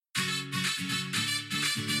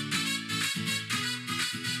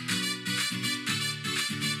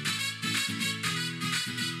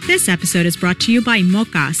This episode is brought to you by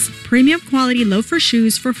Mokas, premium quality loafer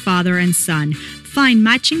shoes for father and son. Find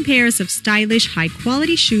matching pairs of stylish,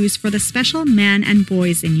 high-quality shoes for the special man and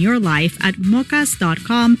boys in your life at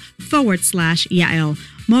mokas.com/Yael.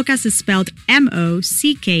 Mokas is spelled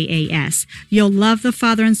Mockas. You'll love the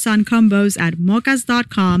father and son combos at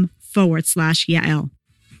mokas.com/Yael.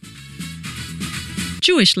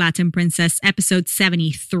 Jewish Latin Princess, episode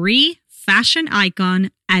 73, fashion icon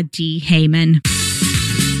Adi Heyman.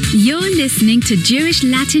 You're listening to Jewish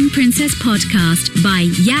Latin Princess Podcast by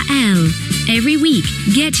Yael. Every week,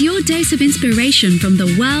 get your dose of inspiration from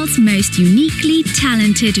the world's most uniquely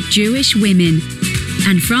talented Jewish women.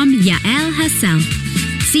 And from Yael herself.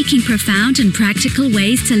 Seeking profound and practical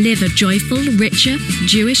ways to live a joyful, richer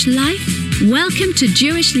Jewish life? Welcome to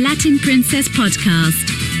Jewish Latin Princess Podcast.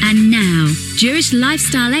 And now, Jewish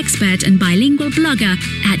lifestyle expert and bilingual blogger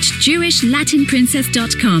at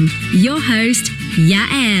JewishLatinPrincess.com, your host,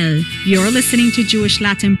 Yael. You're listening to Jewish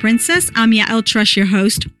Latin Princess. I'm Yael Trush, your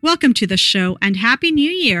host. Welcome to the show and Happy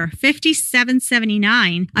New Year,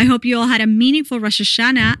 5779. I hope you all had a meaningful Rosh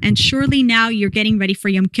Hashanah and surely now you're getting ready for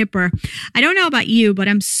Yom Kippur. I don't know about you, but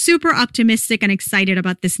I'm super optimistic and excited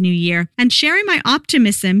about this new year. And sharing my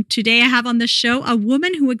optimism, today I have on the show a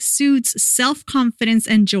woman who exudes self-confidence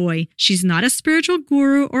and joy. She's not a spiritual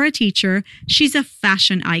guru or a teacher. She's a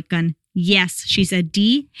fashion icon. Yes, she's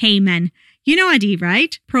Adi Heyman. You know Adi,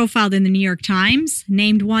 right? Profiled in the New York Times,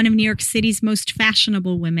 named one of New York City's most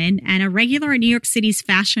fashionable women, and a regular at New York City's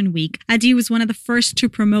Fashion Week. Adi was one of the first to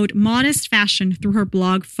promote modest fashion through her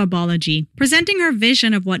blog, Fabology, presenting her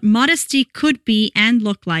vision of what modesty could be and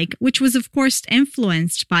look like, which was of course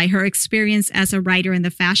influenced by her experience as a writer in the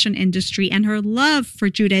fashion industry and her love for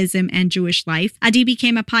Judaism and Jewish life. Adi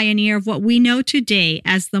became a pioneer of what we know today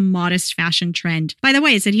as the modest fashion trend. By the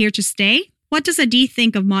way, is it here to stay? What does Adi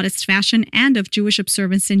think of modest fashion and of Jewish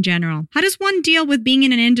observance in general? How does one deal with being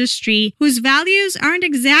in an industry whose values aren't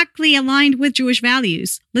exactly aligned with Jewish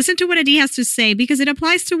values? Listen to what Adi has to say because it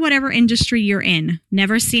applies to whatever industry you're in.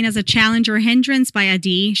 Never seen as a challenge or hindrance by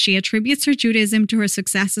Adi, she attributes her Judaism to her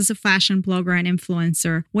success as a fashion blogger and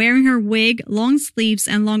influencer. Wearing her wig, long sleeves,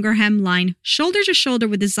 and longer hemline, shoulder to shoulder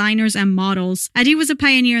with designers and models, Adi was a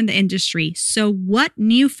pioneer in the industry. So what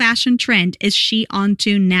new fashion trend is she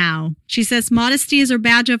onto now? She says modesty is her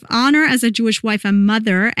badge of honor as a Jewish wife and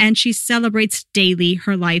mother, and she celebrates daily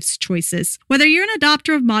her life's choices. Whether you're an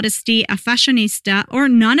adopter of modesty, a fashionista, or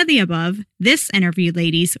none of the above, this interview,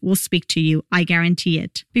 ladies, will speak to you. I guarantee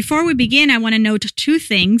it. Before we begin, I want to note two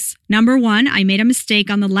things. Number one, I made a mistake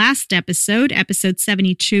on the last episode, episode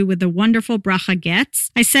 72, with the wonderful Bracha Getz.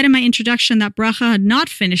 I said in my introduction that Bracha had not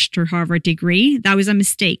finished her Harvard degree. That was a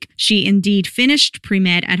mistake. She indeed finished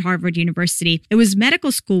pre-med at Harvard University. It was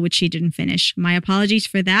medical school which she didn't finish. My apologies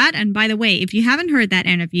for that. And by the way, if you haven't heard that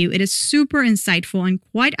interview, it is super insightful and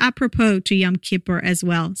quite apropos to Yom Kippur as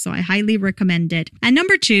well. So I highly recommend it. And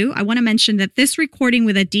number two, I want to mention that this recording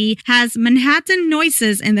with Adi has Manhattan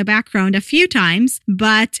noises in the background a few times,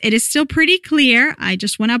 but it is still pretty clear. I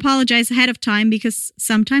just want to apologize ahead of time because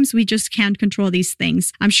sometimes we just can't control these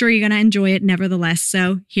things. I'm sure you're going to enjoy it nevertheless.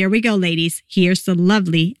 So here we go, ladies. Here's the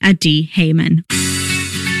lovely Adi Heyman.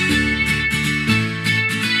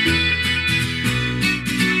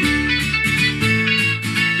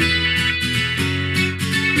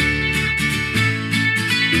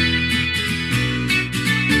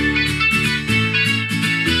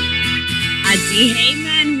 Adi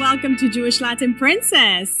Heyman, welcome to Jewish Latin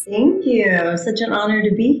Princess. Thank you. Such an honor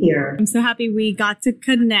to be here. I'm so happy we got to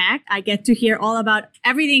connect. I get to hear all about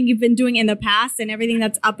everything you've been doing in the past and everything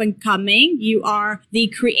that's up and coming. You are the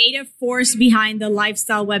creative force behind the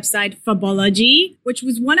lifestyle website Fabology, which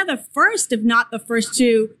was one of the first, if not the first,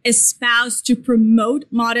 to espouse to promote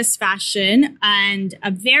modest fashion, and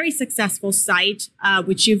a very successful site,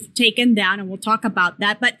 which you've taken down, and we'll talk about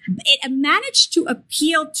that. But it managed to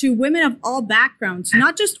appeal to women of all backgrounds,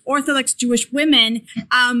 not just Orthodox Jewish women,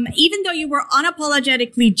 even though you were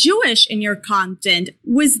unapologetically Jewish in your content.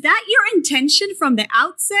 Was that your intention from the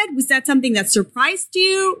outset? Was that something that surprised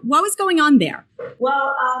you? What was going on there?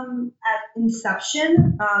 Well, at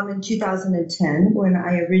inception, in 2010, when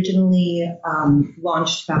I originally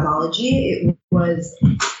launched Fabology, it was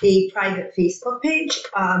a private Facebook page.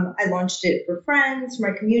 I launched it for friends,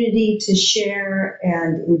 for my community to share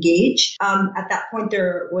and engage. At that point,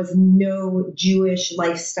 there was no Jewish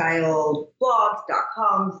lifestyle blogs,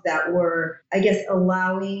 .coms that were, I guess,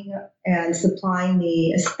 allowing and supplying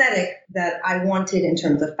the aesthetic that I wanted in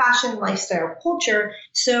terms of fashion, lifestyle, culture.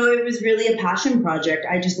 So it was really a passion project.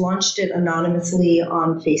 I just launched it anonymously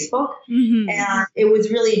on Facebook. And it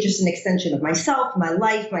was really just an extension of myself, my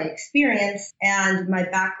life, my experience, and my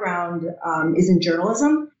background is in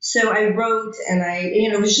journalism. So I wrote and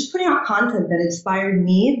I was just putting out content that inspired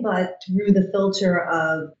me, but through the filter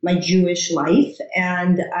of my Jewish life.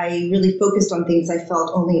 And I really focused on things I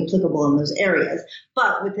felt only applicable in those areas,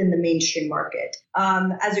 but within the mainstream market.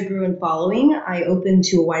 As it grew in following, I opened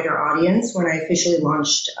to a wider audience when I officially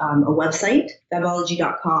launched a website,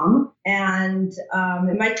 Fabology.com. And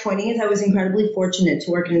in my 20s, I was incredibly fortunate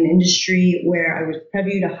to work in an industry where I was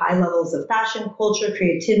privy to high levels of fashion, culture,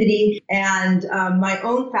 creativity, and my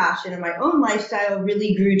own fashion and my own lifestyle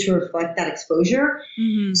really grew to reflect that exposure.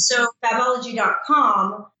 So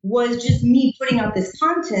Fabology.com was just me putting out this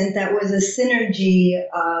content that was a synergy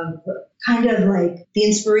of kind of like the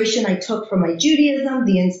inspiration I took from my Judaism,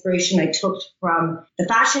 the inspiration I took from the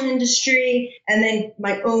fashion industry, and then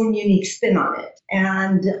my own unique spin on it.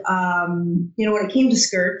 And, when it came to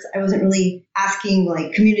skirts, I wasn't really asking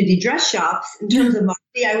like community dress shops in terms of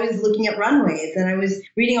modesty. I was looking at runways and I was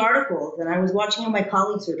reading articles and I was watching how my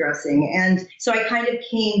colleagues were dressing. And so I kind of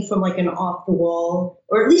came from like an off the wall,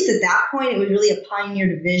 or at least at that point, it was really a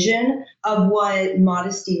pioneered vision of what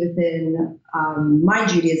modesty within my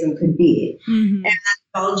Judaism could be. And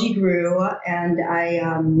Fabology grew, and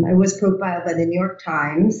I was profiled by the New York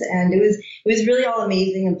Times, and it was really all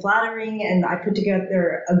amazing and flattering. And I put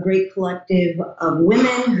together a great collective of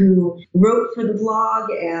women who wrote for the blog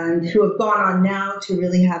and who have gone on now to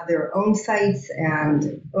really have their own sites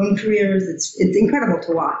and own careers. It's incredible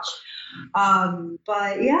to watch.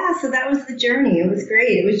 But yeah, so that was the journey. It was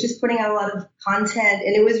great. It was just putting out a lot of content,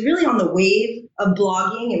 and it was really on the wave of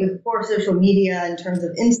blogging. It was before social media in terms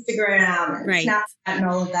of Instagram and Snapchat and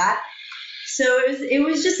all of that. So it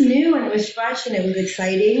was just new and it was fresh and it was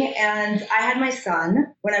exciting. And I had my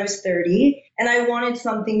son when I was 30 and I wanted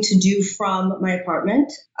something to do from my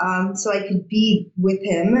apartment so I could be with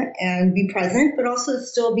him and be present, but also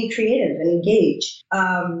still be creative and engage.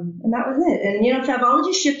 And that was it. And,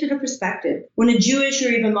 Fabology shifted a perspective. When a Jewish or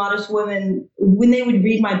even modest woman, when they would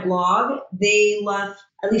read my blog, they left,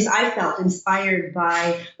 at least I felt, inspired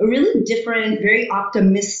by a really different, very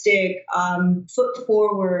optimistic, foot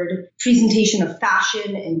forward presentation of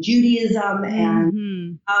fashion and Judaism.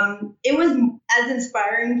 And it was as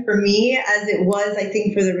inspiring for me as it was, I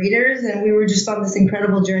think, for the readers. And we were just on this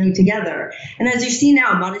incredible journey together. And as you see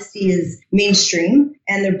now, modesty is mainstream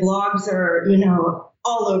and their blogs are,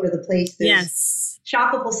 all over the place. There's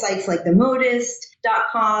shoppable sites like The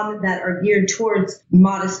Modist.com that are geared towards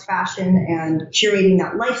modest fashion and curating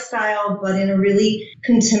that lifestyle, but in a really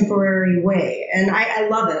contemporary way. And I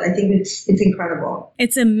love it. I think it's incredible.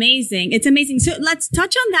 It's amazing. It's amazing. So let's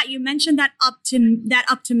touch on that. You mentioned that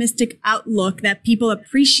optimistic outlook that people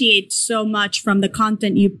appreciate so much from the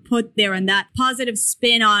content you put there, and that positive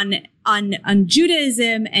spin on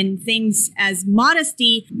Judaism and things as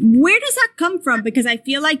modesty. Where does that come from? Because I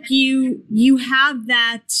feel like you have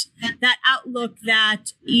that outlook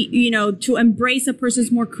that, to embrace a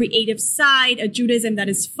person's more creative side, a Judaism that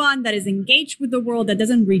is fun, that is engaged with the world, that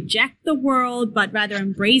doesn't reject the world, but rather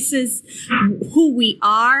embraces who we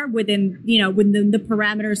are within the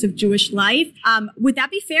parameters of Jewish life. Would that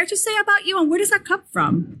be fair to say about you? And where does that come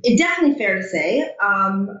from? It's definitely fair to say.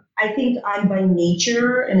 I think I'm by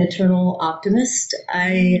nature an eternal optimist.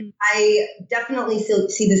 I definitely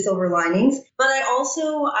see the silver linings, but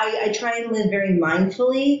I try and live very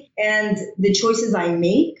mindfully, and the choices I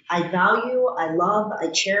make, I value, I love, I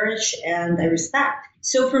cherish, and I respect.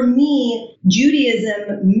 So for me,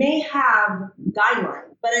 Judaism may have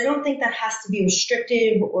guidelines, but I don't think that has to be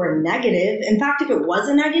restrictive or negative. In fact, if it was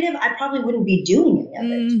a negative, I probably wouldn't be doing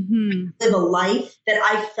any of it. Live a life that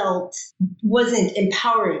I felt wasn't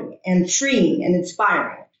empowering and freeing and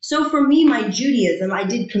inspiring. So for me, my Judaism, I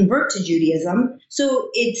did convert to Judaism. So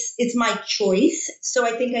it's my choice. So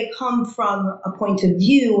I think I come from a point of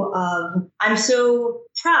view of I'm so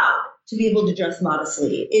proud to be able to dress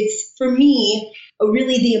modestly. It's, for me,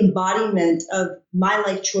 really the embodiment of my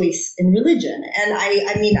life choice in religion. And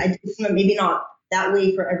I mean, maybe not that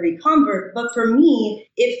way for every convert, but for me,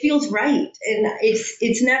 it feels right. And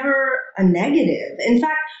it's never a negative. In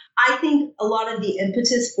fact, I think a lot of the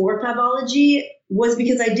impetus for Fabology was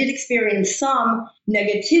because I did experience some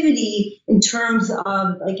negativity in terms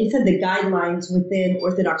of, like I said, the guidelines within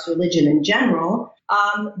Orthodox religion in general,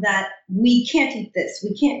 that we can't eat this,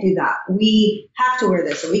 we can't do that, we have to wear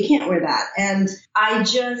this, or we can't wear that. And I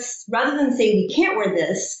just, rather than say we can't wear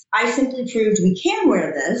this, I simply proved we can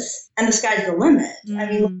wear this, and the sky's the limit. I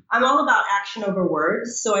mean, I'm all about action over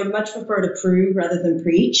words, so I'd much prefer to prove rather than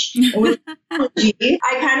preach. And with technology,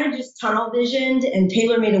 I kind of just tunnel visioned and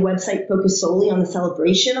tailor-made a website focused solely on the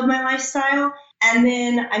celebration of my lifestyle. And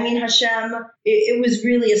then, I mean, Hashem, it was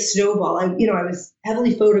really a snowball. I was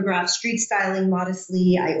heavily photographed, street styling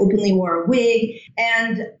modestly. I openly wore a wig.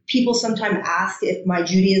 And people sometimes ask if my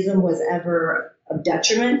Judaism was ever a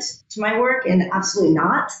detriment to my work, and absolutely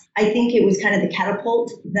not. I think it was kind of the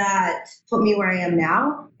catapult that put me where I am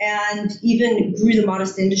now, and even grew the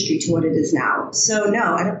modest industry to what it is now. So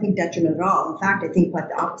no, I don't think detriment at all. In fact, I think quite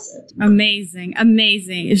the opposite. Amazing. I'm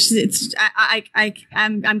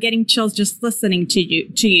getting chills just listening to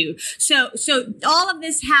you. So all of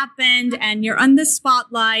this happened, and you're on the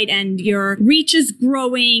spotlight, and your reach is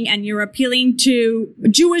growing, and you're appealing to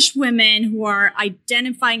Jewish women who are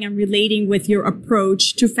identifying and relating with your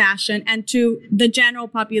approach to fashion and to the general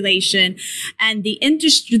population. And the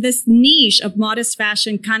industry, this niche of modest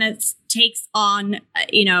fashion kind of takes on,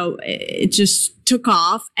 it just took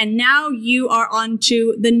off. And now you are on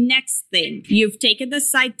to the next thing. You've taken the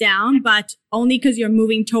site down, but only because you're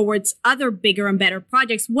moving towards other bigger and better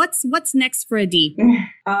projects. What's next for Adi?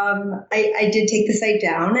 I did take the site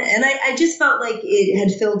down, and I just felt like it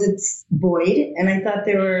had filled its void, and I thought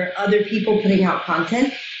there were other people putting out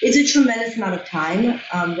content. It's a tremendous amount of time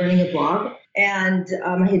running a blog. And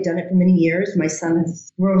I had done it for many years. My son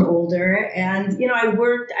has grown older, and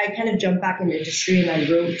I kind of jumped back into industry, and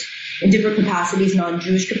I wrote in different capacities,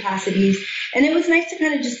 non-Jewish capacities, and it was nice to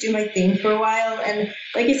kind of just do my thing for a while. And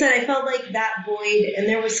like I said, I felt like that void, and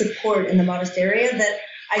there was support in the modest area that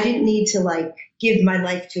I didn't need to give my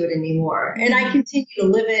life to it anymore. And I continue to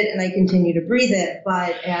live it, and I continue to breathe it.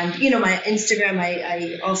 But my Instagram,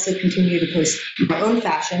 I also continue to post my own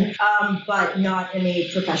fashion, but not in a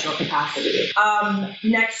professional capacity.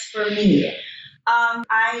 Next for me.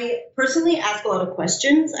 I personally ask a lot of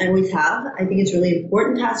questions. I always have. I think it's really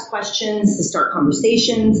important to ask questions, to start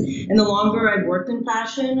conversations. And the longer I've worked in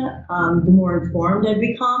fashion, the more informed I've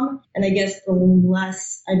become. And I guess the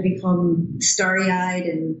less I've become starry-eyed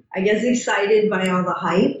and I guess excited by all the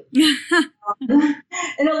hype.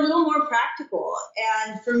 And a little more practical.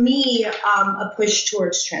 And for me, a push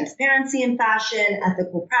towards transparency in fashion,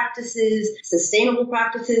 ethical practices, sustainable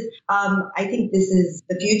practices. I think this is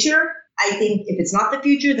the future. I think if it's not the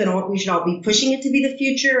future, then we should all be pushing it to be the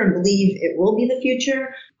future and believe it will be the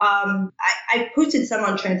future. I posted some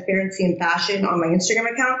on transparency in fashion on my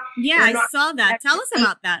Instagram account. Yeah, I saw that. Tell us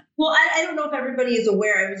about that. Well, I don't know if everybody is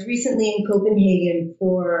aware. I was recently in Copenhagen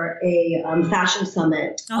for a fashion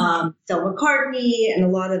summit. Stella McCartney and a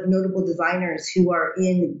lot of notable designers who are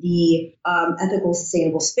in the ethical,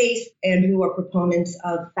 sustainable space and who are proponents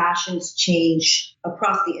of fashion's change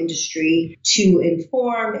across the industry to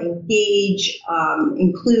inform, engage,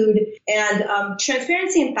 include. And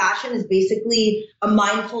transparency in fashion is basically a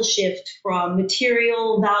mindful shift from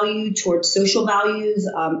material value towards social values,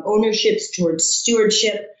 ownerships towards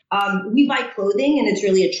stewardship. We buy clothing, and it's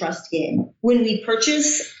really a trust game. When we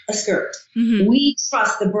purchase a skirt, we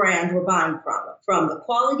trust the brand we're buying from the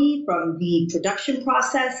quality, from the production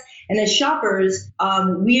process. And as shoppers,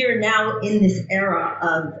 we are now in this era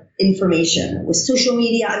of information with social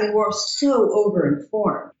media. I mean, we're so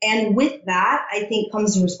over-informed. And with that, I think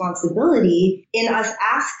comes a responsibility in us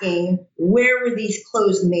asking, where were these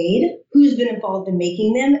clothes made? Who's been involved in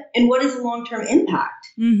making them? And what is the long-term impact?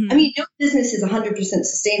 I mean, no business is 100%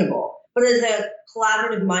 sustainable. But as a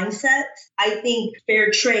collaborative mindset, I think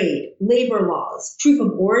fair trade, labor laws, proof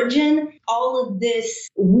of origin, all of this,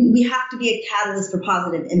 we have to be a catalyst for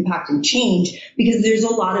positive impact and change because there's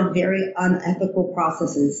a lot of very unethical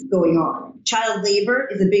processes going on. Child labor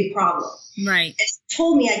is a big problem. Right. It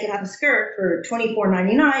told me I could have a skirt for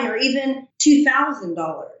 $24.99 or even $2,000,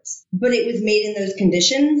 but it was made in those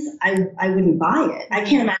conditions. I wouldn't buy it. I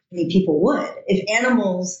can't imagine how many people would if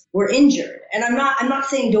animals were injured. And I'm not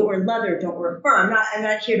saying don't wear leather, don't wear fur. I'm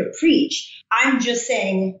not here to preach. I'm just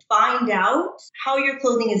saying find out how your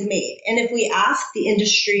clothing is made. And if we ask, the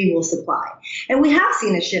industry will supply. And we have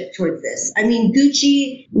seen a shift towards this. I mean,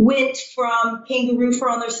 Gucci went from kangaroo fur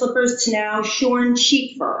on their slippers to now shorn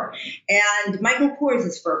sheep fur. And Michael Kors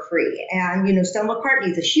is fur free. And, Stella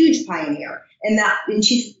McCartney is a huge pioneer. And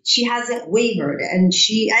she hasn't wavered. And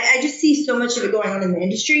I just see so much of it going on in the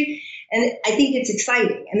industry. And I think it's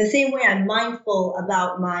exciting. And the same way I'm mindful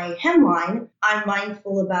about my hemline, I'm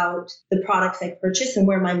mindful about the products I purchase and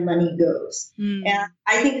where my money goes. And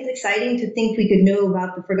I think it's exciting to think we could know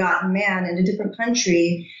about the forgotten man in a different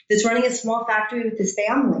country that's running a small factory with his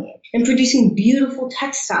family and producing beautiful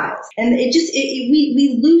textiles. And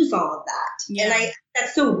we lose all of that. Yeah. And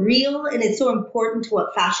that's so real, and it's so important to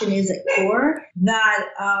what fashion is at core that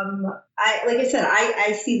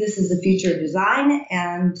I see this as the future of design,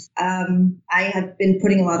 and I have been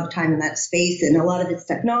putting a lot of time in that space, and a lot of it's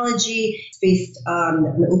technology. It's based on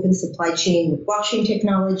an open supply chain with blockchain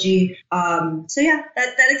technology.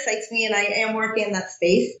 That excites me, and I am working in that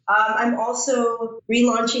space. I'm also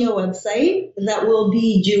relaunching a website that will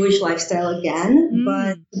be Jewish lifestyle again,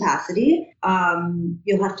 but capacity.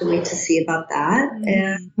 You'll have to wait to see about that.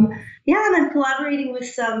 And I'm collaborating with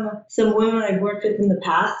some women I've worked with in the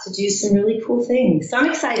past to do some really cool things. So I'm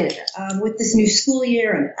excited with this new school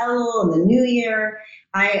year and Elul and the new year.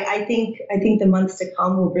 I think the months to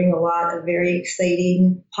come will bring a lot of very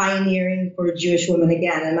exciting pioneering for Jewish women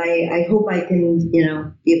again, and I hope I can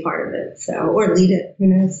be a part of it, or lead it. Who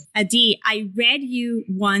knows? Adi, I read you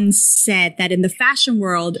once said that in the fashion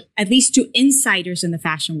world, at least to insiders in the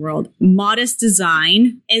fashion world, modest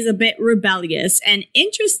design is a bit rebellious. And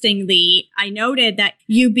interestingly, I noted that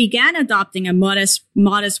you began adopting a modest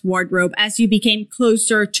wardrobe as you became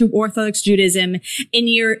closer to Orthodox Judaism in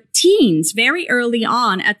your teens, very early on,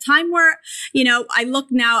 a time where, I look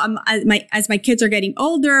now, as my kids are getting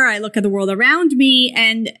older, I look at the world around me,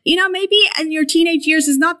 and, maybe in your teenage years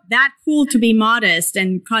is not that cool to be modest.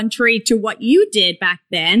 And contrary to what you did back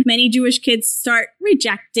then, many Jewish kids start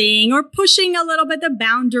rejecting or pushing a little bit the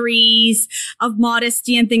boundaries of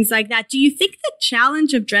modesty and things like that. Do you think the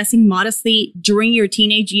challenge of dressing modestly during your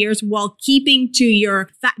teenage years while keeping to your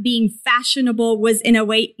being fashionable was in a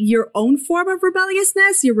way your own form of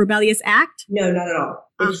rebelliousness, your rebellious act? No, not at all.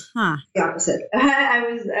 It's the opposite. I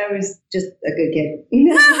was just a good kid.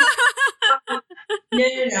 No.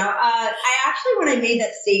 I actually, when I made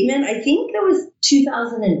that statement, I think that was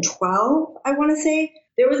 2012, I want to say.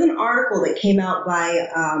 There was an article that came out by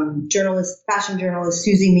fashion journalist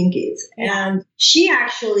Susie Minkes, and she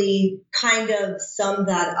actually kind of summed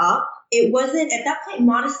that up. It wasn't, at that point,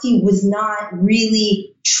 modesty was not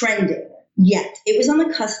really trending yet. It was on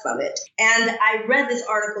the cusp of it. And I read this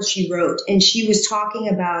article she wrote, and she was talking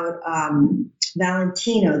about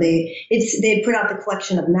Valentino. They put out the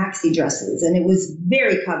collection of maxi dresses, and it was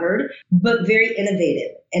very covered, but very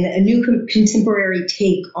innovative and a new contemporary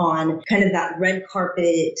take on kind of that red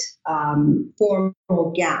carpet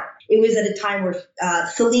formal gown. It was at a time where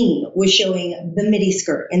Celine was showing the midi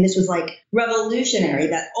skirt, and this was like revolutionary.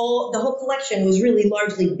 That the whole collection was really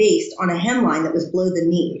largely based on a hemline that was below the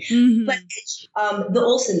knee. Mm-hmm. But the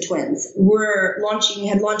Olsen twins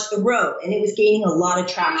had launched the Row, and it was gaining a lot of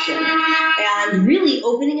traction and really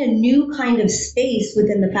opening a new kind of space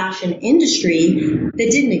within the fashion industry that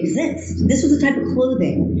didn't exist. This was the type of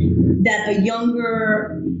clothing that a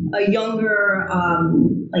younger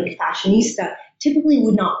like fashionista typically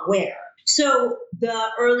would not wear. So the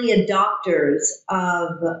early adopters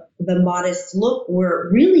of the modest look were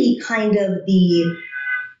really kind of the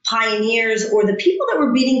pioneers or the people that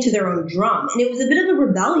were beating to their own drum. And it was a bit of a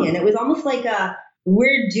rebellion. It was almost like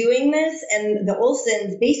we're doing this, and the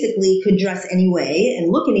Olsens basically could dress anyway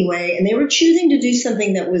and look anyway, and they were choosing to do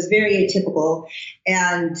something that was very atypical,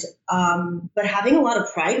 and but having a lot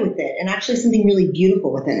of pride with it, and actually something really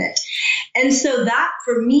beautiful within it. And so that,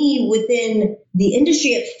 for me, within the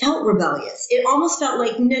industry, it felt rebellious. It almost felt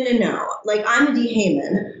like, no. Like, I'm Adi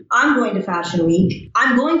Heyman. I'm going to Fashion Week.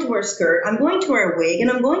 I'm going to wear a skirt. I'm going to wear a wig,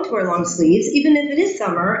 and I'm going to wear long sleeves, even if it is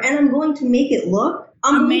summer, and I'm going to make it look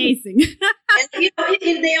amazing.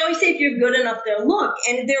 And they always say, if you're good enough, they'll look.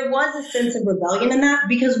 And there was a sense of rebellion in that,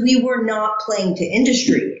 because we were not playing to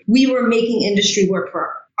industry. We were making industry work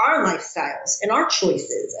for our lifestyles and our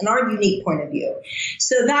choices and our unique point of view.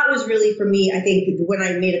 So that was really, for me, I think, when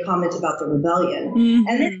I made a comment about the rebellion. Mm-hmm.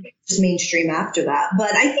 And then it was mainstream after that.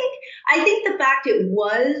 But I think the fact it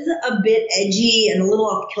was a bit edgy and a little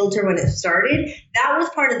off kilter when it started, that was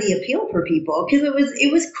part of the appeal for people, because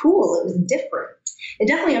it was cool. It was different and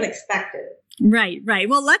definitely unexpected. Right.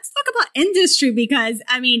 Well, let's talk about industry, because,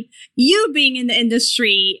 I mean, you being in the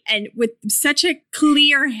industry and with such a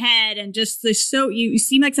clear head and just you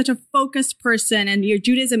seem like such a focused person, and your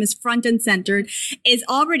Judaism is front and centered, is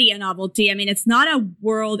already a novelty. I mean, it's not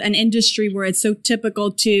an industry where it's so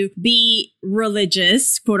typical to be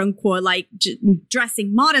religious, quote unquote, like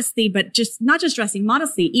dressing modestly, but not just dressing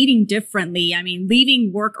modestly, eating differently. I mean,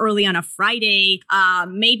 leaving work early on a Friday,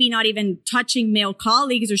 maybe not even touching male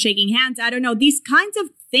colleagues or shaking hands. I don't don't know, these kinds of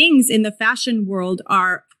things in the fashion world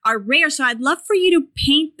are rare. So I'd love for you to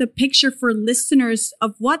paint the picture for listeners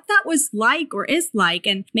of what that was like or is like,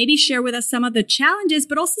 and maybe share with us some of the challenges,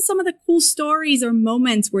 but also some of the cool stories or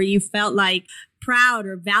moments where you felt like proud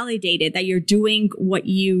or validated that you're doing what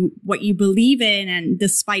you believe in, and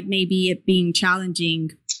despite maybe it being challenging.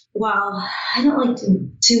 Well, I don't like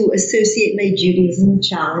to associate my Judaism with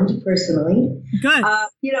challenge personally. Good.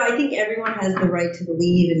 I think everyone has the right to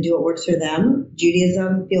believe and do what works for them.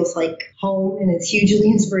 Judaism feels like home, and it's hugely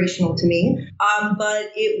inspirational to me.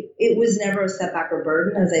 But it was never a setback or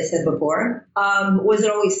burden, as I said before. Was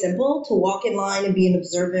it always simple to walk in line and be an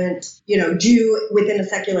observant, Jew within a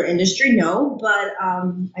secular industry? No, but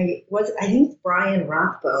I think it's Brian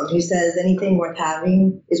Rathbone who says anything worth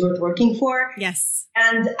having is worth working for. Yes.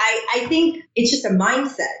 And I think it's just a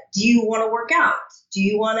mindset. Do you want to work out? Do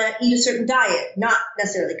you want to eat a certain diet? Not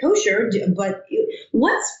necessarily kosher, but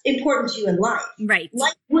what's important to you in life? Right.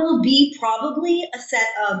 Life will be probably a set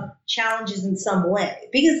of challenges in some way,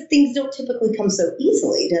 because things don't typically come so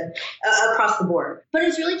easily across the board. But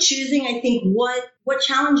it's really choosing, I think, what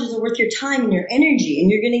challenges are worth your time and your energy. And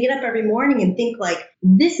you're going to get up every morning and think like,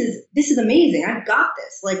 this is amazing. I've got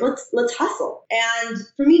this. Like, let's hustle. And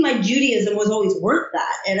for me, my Judaism was always worth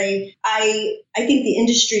that. And I think the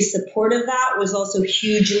industry's support of that was also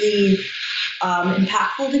hugely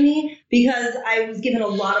impactful to me, because I was given a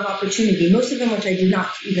lot of opportunity, most of them which I did not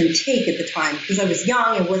even take at the time because I was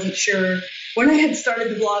young and wasn't sure when I had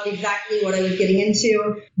started the blog exactly what I was getting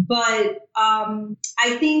into. But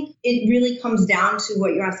I think it really comes down to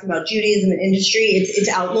what you're asking about Judaism and industry. It's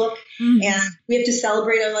outlook. Mm-hmm. And we have to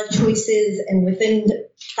celebrate our life choices. And within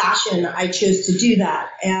fashion, I chose to do that.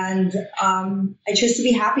 And I chose to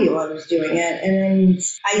be happy while I was doing it. And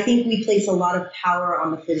I think we place a lot of power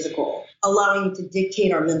on the physical, allowing it to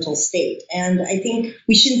dictate our mental state. And I think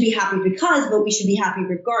we shouldn't be happy but we should be happy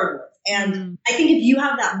regardless. And I think if you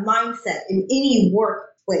have that mindset in any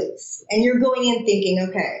workplace and you're going in thinking,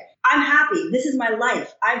 okay, I'm happy. This is my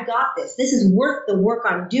life. I've got this. This is worth the work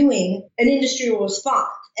I'm doing. An industry will respond.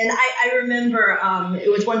 And I remember it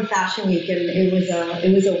was one fashion week, and it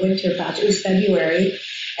was a winter fashion. It was February,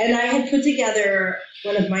 and I had put together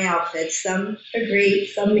one of my outfits. Some are great,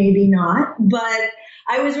 some maybe not. But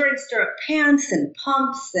I was wearing stirrup pants and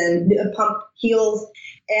pumps and pump heels,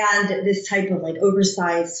 and this type of like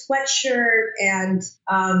oversized sweatshirt. And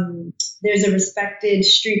there's a respected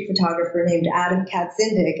street photographer named Adam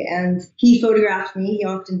Katzindig, and he photographed me. He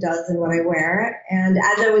often does in what I wear. And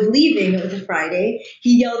as I was leaving, it was a Friday,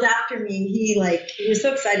 he yelled after me. He was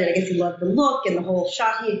so excited. I guess he loved the look and the whole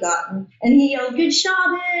shot he had gotten. And he yelled, "Good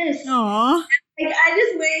Shabbos!" Aww. I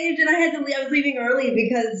just waved, and I had to leave. I was leaving early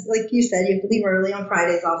because, like you said, you have to leave early on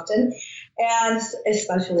Fridays often, and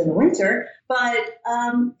especially in the winter. But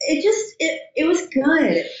it was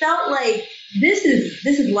good. It felt like this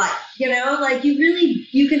is life, like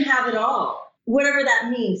you can have it all, whatever that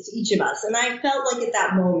means to each of us. And I felt like at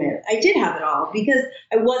that moment I did have it all because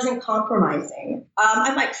I wasn't compromising.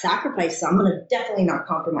 I might sacrifice some, but I'm definitely not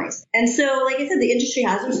compromising. And so, like I said, the industry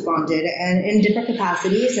has responded and in different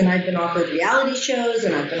capacities. And I've been offered reality shows,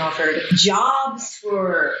 and I've been offered jobs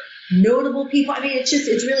for notable people. I mean, it's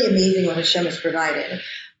really amazing what Hashem has provided.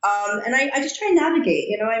 And I just try and navigate,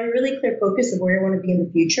 I have a really clear focus of where I want to be in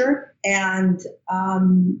the future. And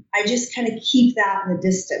I just kind of keep that in the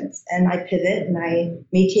distance, and I pivot, and I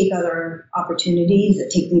may take other opportunities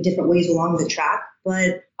that take me different ways along the track.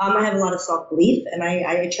 But I have a lot of self-belief, and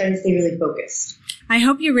I try and stay really focused. I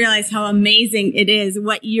hope you realize how amazing it is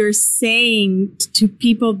what you're saying to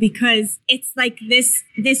people, because it's like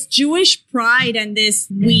this Jewish pride and this,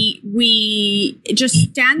 we just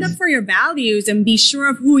stand up for your values and be sure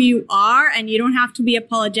of who you are, and you don't have to be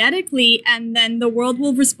apologetically, and then the world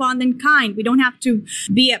will respond in kind. We don't have to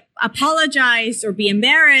be apologize or be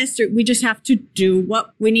embarrassed, or we just have to do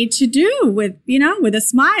what we need to do with a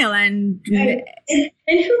smile. And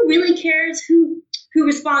who really cares who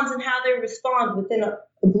responds and how they respond within a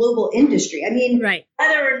global industry? I mean, right.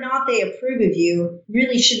 Whether or not they approve of you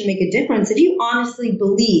really shouldn't make a difference. If you honestly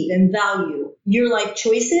believe and value your life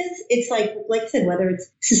choices, it's like I said, whether it's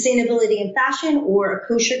sustainability in fashion or a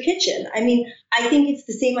kosher kitchen. I mean, I think it's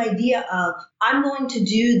the same idea of, I'm going to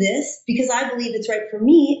do this because I believe it's right for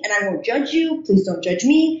me, and I won't judge you. Please don't judge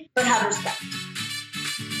me, but have respect.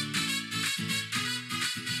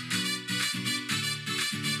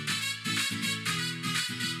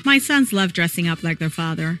 My sons love dressing up like their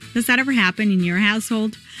father. Does that ever happen in your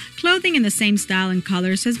household? Clothing in the same style and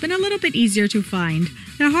colors has been a little bit easier to find.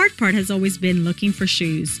 The hard part has always been looking for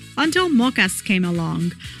shoes, until Mocas came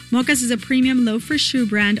along. Mocas is a premium loafer shoe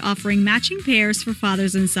brand offering matching pairs for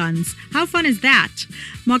fathers and sons. How fun is that?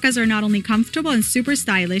 Mocas are not only comfortable and super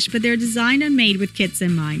stylish, but they're designed and made with kids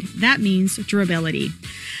in mind. That means durability.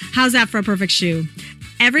 How's that for a perfect shoe?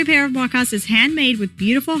 Every pair of Mocas is handmade with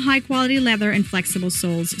beautiful high-quality leather and flexible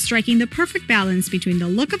soles, striking the perfect balance between the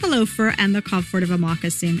look of a loafer and the comfort of a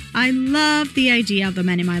moccasin. I love the idea of the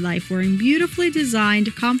men in my life wearing beautifully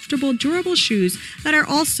designed, comfortable, durable shoes that are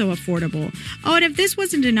also affordable. Oh, and if this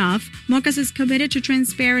wasn't enough, Mocas is committed to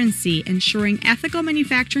transparency, ensuring ethical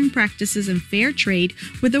manufacturing practices and fair trade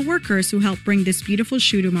with the workers who help bring this beautiful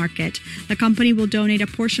shoe to market. The company will donate a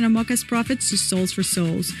portion of Mocas profits to Soles for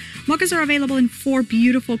Souls. Mocas are available in 4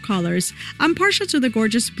 beautiful colors. I'm partial to the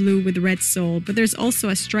gorgeous blue with red sole, but there's also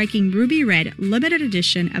a striking ruby red limited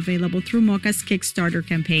edition available through Mocas Kickstarter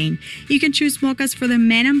campaign. You can choose Mocas for the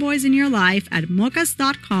men and boys in your life at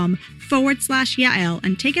mocas.com/Yael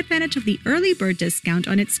and take advantage of the early bird discount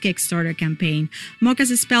on its Kickstarter campaign.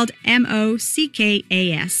 Mocas is spelled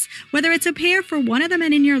Mockas. Whether it's a pair for one of the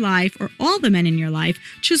men in your life or all the men in your life,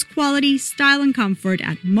 choose quality, style, and comfort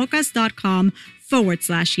at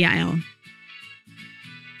mocas.com/Yael.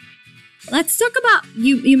 Let's talk about,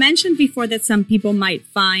 you mentioned before that some people might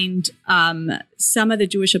find some of the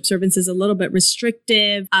Jewish observances a little bit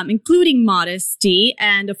restrictive, including modesty.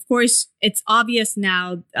 And of course, it's obvious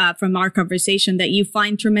now from our conversation that you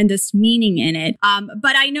find tremendous meaning in it.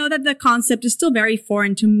 But I know that the concept is still very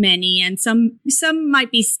foreign to many, and some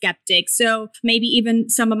might be skeptics. So maybe even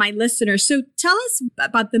some of my listeners. So tell us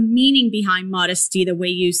about the meaning behind modesty, the way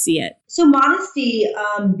you see it. So modesty,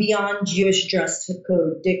 beyond Jewish dress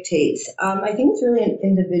code dictates, I think it's really an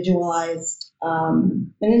individualized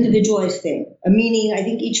thing. Meaning, I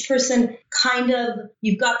think each person kind of,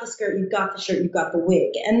 you've got the skirt, you've got the shirt, you've got the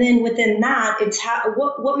wig. And then within that, it's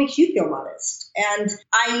what makes you feel modest. And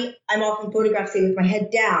I'm often photographed, say, with my head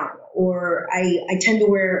down, or I tend to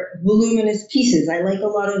wear voluminous pieces. I like a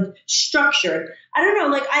lot of structure. I don't know,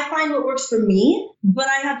 like I find what works for me, but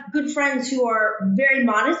I have good friends who are very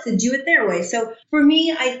modest and do it their way. So for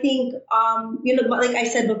me, I think, like I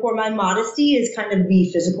said before, my modesty is kind of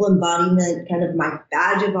the physical embodiment, kind of my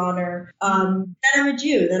badge of honor, that I'm a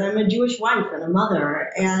Jew, that I'm a Jewish wife and a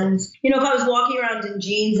mother. And, if I was walking around in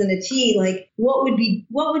jeans and a tee, like what would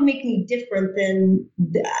make me different than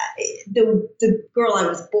the girl I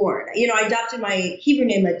was born? I adopted my Hebrew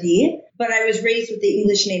name Adi, but I was raised with the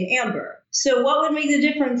English name Amber. So what would make the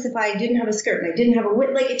difference if I didn't have a skirt and I didn't have a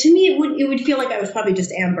wig? Like, to me, it would feel like I was probably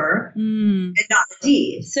just Amber and not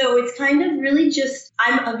Adi. So it's kind of really just,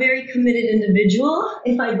 I'm a very committed individual.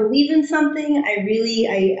 If I believe in something, I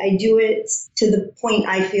do it to the point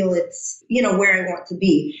I feel it's, where I want to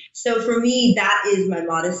be. So for me, that is my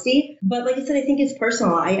modesty. But like I said, I think it's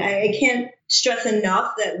personal. I can't stress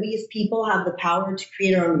enough that we as people have the power to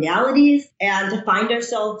create our own realities and to find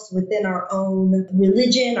ourselves within our own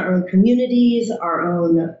religion, our own communities, our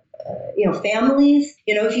own families.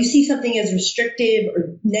 If you see something as restrictive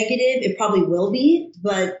or negative, it probably will be.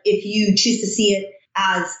 But if you choose to see it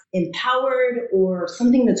as empowered or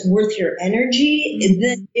something that's worth your energy,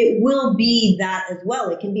 then it will be that as well.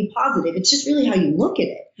 It can be positive. It's just really how you look at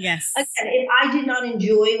it. Yes. Again, if I did not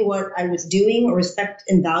enjoy what I was doing or respect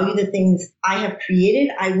and value the things I have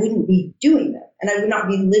created, I wouldn't be doing them. And I would not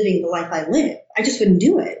be living the life I live. I just wouldn't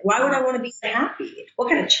do it. Why would I want to be happy? What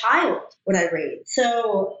kind of child would I raise?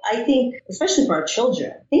 So I think, especially for our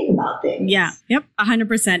children, think about things. Yeah. Yep.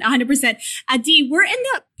 100%. Adi, we're in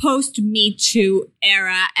the post-Me Too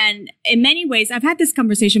era. And in many ways, I've had this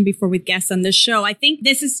conversation before with guests on the show. I think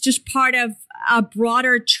this is just part of a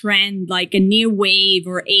broader trend, like a new wave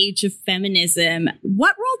or age of feminism.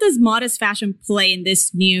 What role does modest fashion play in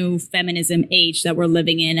this new feminism age that we're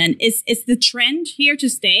living in? And is the trend here to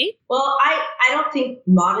stay? Well, I don't think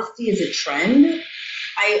modesty is a trend.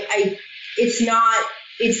 It's not.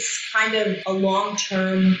 It's kind of a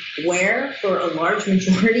long-term wear for a large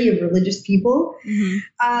majority of religious people. Mm-hmm.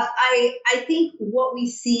 I think what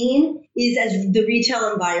we've seen is, as the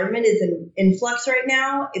retail environment is in flux right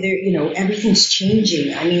now, everything's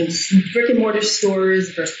changing. I mean, brick and mortar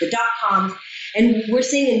stores versus the .coms. And we're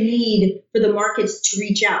seeing a need for the markets to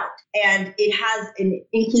reach out. And it has an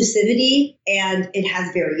inclusivity and it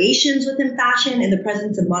has variations within fashion, and the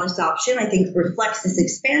presence of modest option, I think, reflects this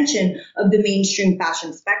expansion of the mainstream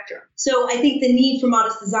fashion spectrum. So I think the need for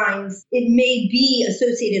modest designs, it may be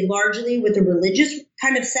associated largely with a religious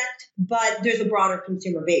kind of sect, but there's a broader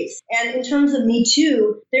consumer base. And in terms of Me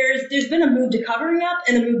Too, there's been a move to covering up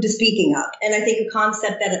and a move to speaking up. And I think a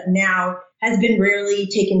concept that now has been rarely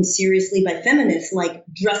taken seriously by feminists, like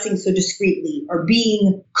dressing so discreetly or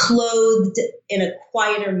being clothed in a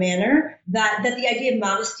quieter manner, that the idea of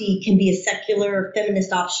modesty can be a secular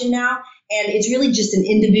feminist option now. And it's really just an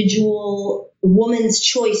individual woman's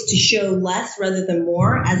choice to show less rather than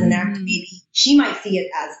more as an act. Maybe she might see it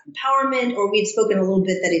as empowerment, or we had spoken a little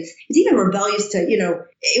bit that it's even rebellious to,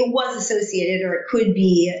 it was associated, or it could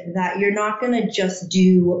be that you're not going to just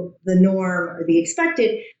do the norm or the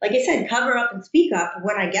expected. Like I said, cover up and speak up,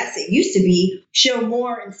 when I guess it used to be show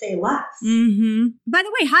more and say less. Mm-hmm. By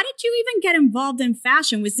the way, how did you even get involved in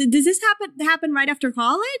fashion? Does this happen right after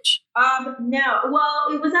college? No.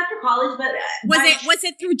 Well, it was after college, but was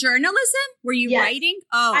it through journalism? Were you writing?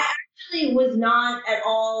 Oh, I actually was not at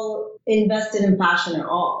all invested in fashion at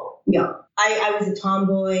all. Yeah. I was a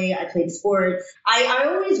tomboy. I played sports. I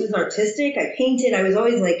always was artistic. I painted. I was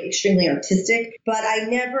always like extremely artistic, but I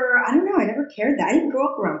never cared that. I didn't grow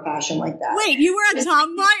up around fashion like that. Wait, you were a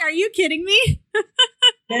tomboy? Are you kidding me?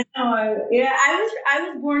 No, I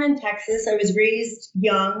was born in Texas. I was raised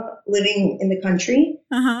young, living in the country.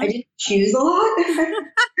 I didn't choose a lot.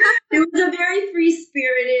 It was a very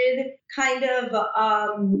free-spirited, kind of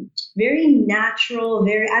very natural,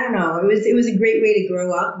 it was a great way to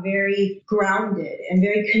grow up, very grounded and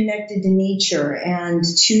very connected to nature and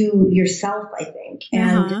to yourself, I think.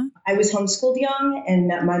 And I was homeschooled young, and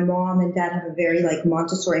my mom and dad have a very like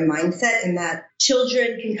Montessori mindset in that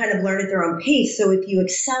children can kind of learn at their own pace. So if you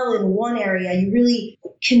excel in one area, you really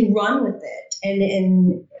can run with it.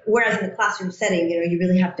 And whereas in the classroom setting, you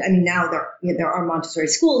really have to, now there are Montessori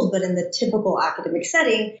schools, but in the typical academic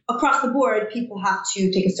setting, across the board, people have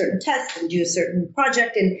to take a certain test and do a certain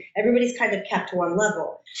project, and everybody's kind of kept to one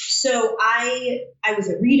level. So I was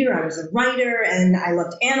a reader, I was a writer, and I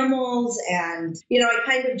loved animals, and, I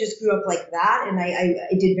kind of just grew up like that, and I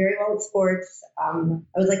did very well at sports. I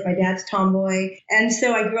was like my dad's tomboy, and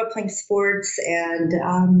so I grew up playing sports,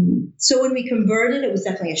 and so when we converted, it was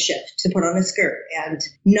definitely a shift to put on a skirt and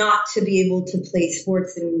not to be able to play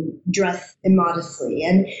sports and dress immodestly.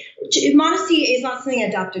 And modesty is not something I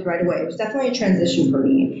adopted right away. It was definitely a transition for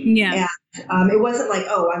me. Yeah. And it wasn't like,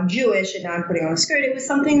 oh, I'm Jewish and now I'm putting on a skirt. It was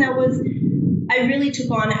something that I really took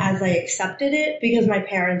on as I accepted it, because my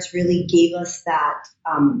parents really gave us that,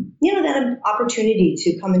 that opportunity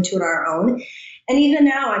to come into it our own. And even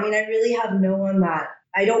now, I really have no one that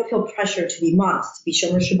I don't feel pressure to be modest, to be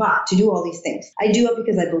Shomer Shabbat, to do all these things. I do it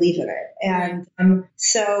because I believe in it. And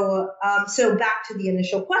so back to the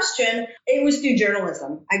initial question, it was through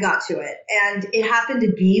journalism I got to it. And it happened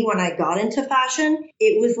to be when I got into fashion,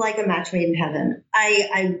 it was like a match made in heaven.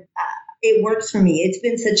 It works for me. It's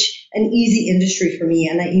been such an easy industry for me.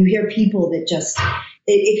 And you hear people that just,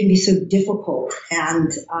 it can be so difficult.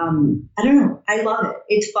 And I don't know. I love it.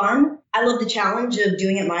 It's fun. I love the challenge of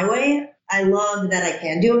doing it my way. I love that I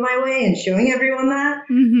can do it my way and showing everyone that.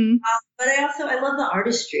 Mm-hmm. But I love the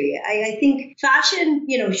artistry. I think fashion,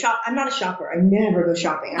 I'm not a shopper. I never go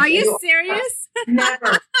shopping. Are you serious?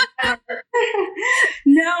 Never.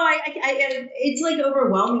 No, it's like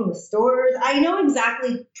overwhelming the stores. I know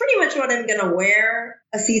exactly pretty much what I'm going to wear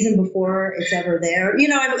a season before it's ever there.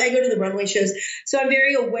 I go to the runway shows, so I'm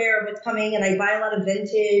very aware of what's coming, and I buy a lot of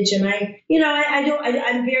vintage, and I'm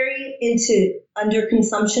very into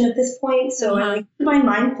underconsumption at this point, so I like to buy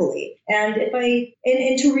mindfully, and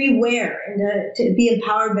and to rewear, and to be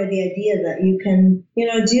empowered by the idea that you can,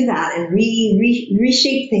 do that and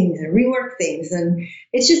reshape things and rework things, and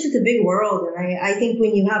it's a big world, and I think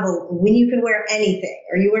when you can wear anything,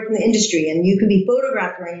 or you work in the industry and you can be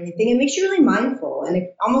photographed wearing anything, it makes you really mindful, and it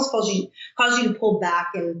almost causes you to pull back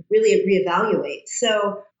and really reevaluate.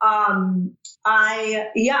 So I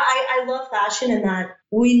love fashion, in that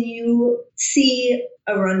when you see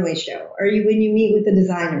a runway show, or when you meet with the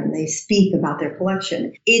designer and they speak about their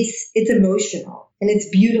collection, it's emotional and it's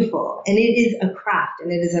beautiful, and it is a craft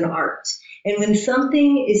and it is an art. And when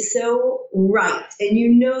something is so right,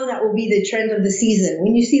 and that will be the trend of the season,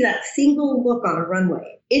 when you see that single look on a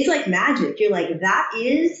runway, it's like magic. You're like, that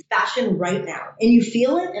is fashion right now. And you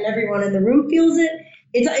feel it, and everyone in the room feels it.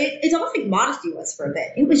 It's almost like modesty was for a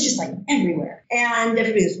bit. It was just like everywhere, and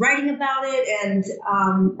everybody was writing about it. And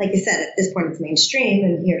like I said, at this point, it's mainstream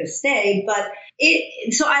and here to stay. But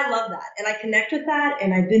so I love that, and I connect with that.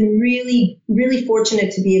 And I've been really, really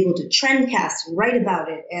fortunate to be able to trendcast and write about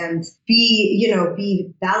it, and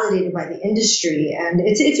be validated by the industry. And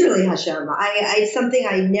it's really Hashem. It's something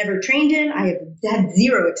I never trained in. I have had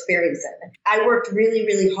zero experience in. I worked really,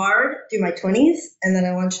 really hard through my 20s, and then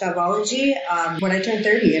I launched Favology when I turned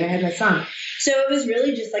 30 and I had my son. So it was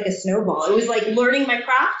really just like a snowball. It was like learning my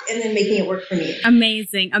craft and then making it work for me.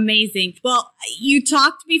 Amazing. Amazing. Well, you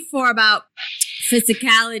talked before about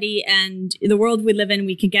physicality and the world we live in,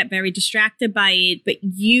 we can get very distracted by it, but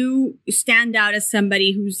you stand out as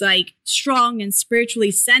somebody who's like strong and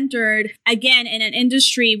spiritually centered, again, in an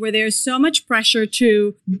industry where there's so much pressure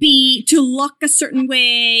to look a certain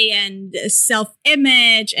way and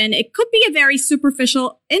self-image. And it could be a very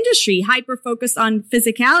superficial industry, hyper-focused on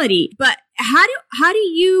physicality. But how do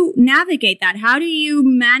you navigate that? How do you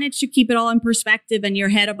manage to keep it all in perspective and your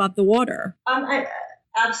head above the water?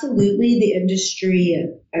 Absolutely. The industry,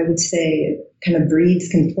 I would say, kind of breeds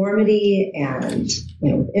conformity and,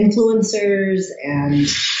 influencers and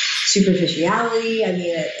superficiality. I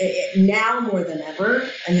mean, now more than ever,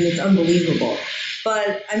 it's unbelievable.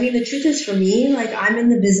 But the truth is for me, like I'm in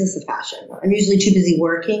the business of fashion. I'm usually too busy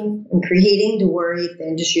working and creating to worry if the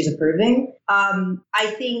industry is approving.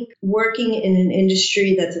 I think working in an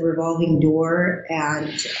industry that's a revolving door and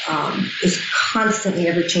is constantly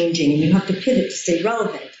ever changing, and you have to pivot to stay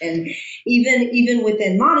relevant. And even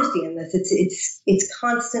within modesty in this, it's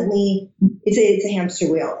constantly it's a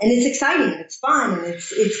hamster wheel, and it's exciting, and it's fun, and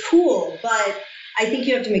it's cool, but I think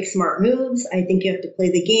you have to make smart moves. I think you have to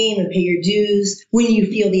play the game and pay your dues when you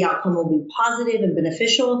feel the outcome will be positive and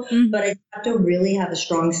beneficial. Mm-hmm. But I have to really have a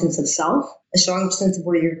strong sense of self, a strong sense of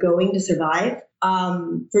where you're going to survive.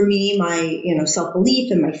 For me, my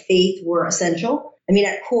self-belief and my faith were essential.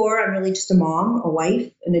 At core, I'm really just a mom, a wife,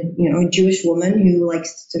 and a Jewish woman who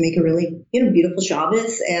likes to make a really beautiful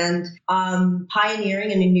Shabbos, and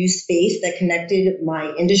pioneering in a new space that connected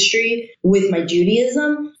my industry with my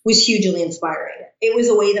Judaism was hugely inspiring. It was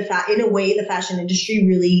in a way the fashion industry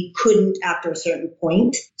really couldn't after a certain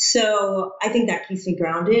point. So I think that keeps me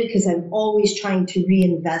grounded because I'm always trying to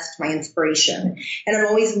reinvest my inspiration, and I'm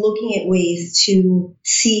always looking at ways to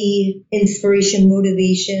see inspiration,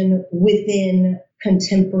 motivation within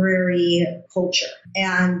contemporary culture.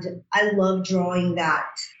 And I love drawing that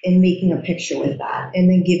and making a picture with that and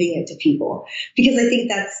then giving it to people, because I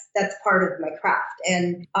think that's part of my craft.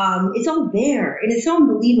 And it's all there and it's so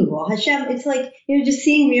unbelievable. Hashem, it's like, just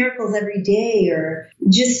seeing miracles every day, or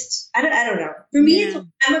just, I don't know. For me,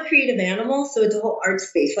 I'm a creative animal, so it's a whole art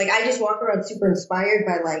space. Like I just walk around super inspired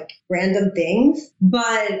by like random things,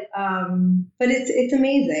 but it's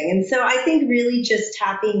amazing. And so I think really just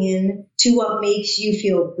tapping in to what makes you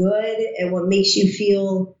feel good and what makes you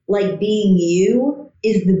feel like being you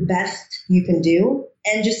is the best you can do,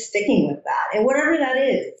 and just sticking with that. And whatever that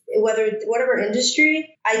is, whether it's whatever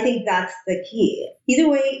industry, I think that's the key. Either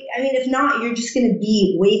way, if not, you're just going to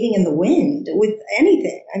be waving in the wind with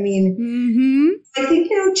anything. I think,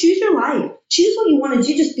 choose your life. Choose what you want to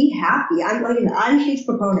do. Just be happy. I'm a huge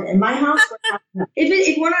proponent. In my house,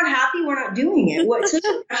 if we're not happy, we're not doing it. What's such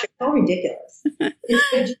a pressure? It's all ridiculous.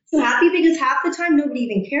 It's just so happy because half the time nobody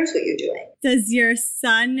even cares what you're doing. Does your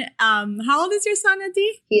son, how old is your son,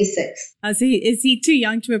 Adi? He is 6. So is he too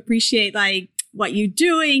young to appreciate like what you're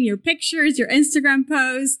doing, your pictures, your Instagram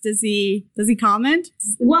posts? Does he comment?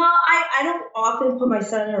 Well, I don't often put my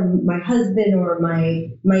son or my husband or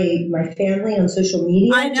my family on social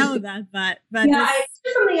media. I know that, but yeah, it's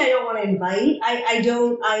something I don't want to invite. I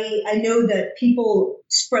know that people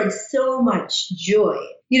spread so much joy,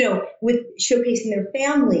 with showcasing their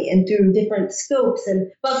family and through different scopes.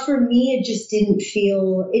 But for me, it just didn't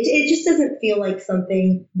feel, it just doesn't feel like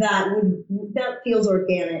something that feels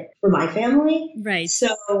organic for my family. Right.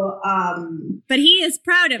 So, but he is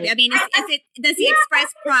proud of it. Does he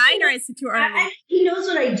express pride, or is it too early? He knows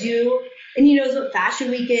what I do, and he knows what Fashion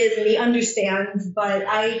Week is, and he understands, but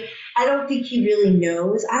I don't think he really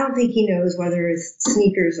knows. I don't think he knows whether his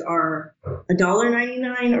sneakers are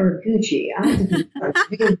 $1.99 or Gucci. I don't think he knows,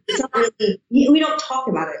 because it's not really, we don't talk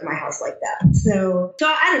about it in my house like that. So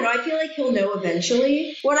I don't know. I feel like he'll know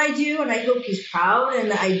eventually what I do, and I hope he's proud,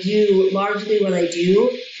 and I do largely what I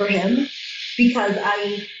do for him, because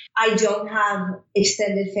I don't have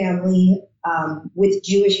extended family with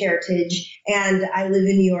Jewish heritage, and I live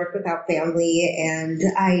in New York without family, and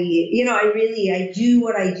I do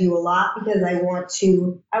what I do a lot because I want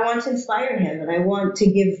to inspire him, and I want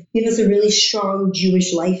to give us a really strong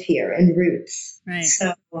Jewish life here and roots. Right.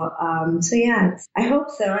 So yeah, I hope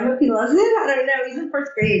so. I hope he loves it. I don't know. He's in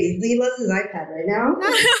 1st grade. He loves his iPad right now.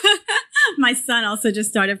 My son also just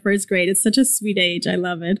started 1st grade. It's such a sweet age. I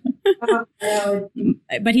love it.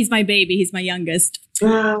 But he's my baby. He's my youngest.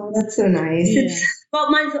 Wow, that's so nice. Yeah. Well,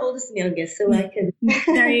 mine's the oldest and youngest, so I can.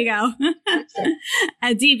 There you go.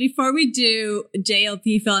 Adi, before we do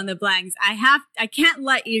JLP fill in the blanks, I can't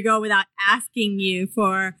let you go without asking you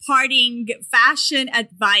for parting fashion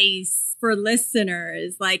advice for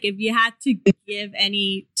listeners. Like if you had to give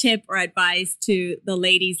any tip or advice to the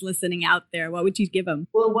ladies listening out there, what would you give them?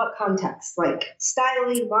 Well, what context? Like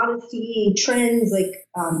styling, modesty, trends, like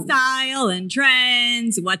style and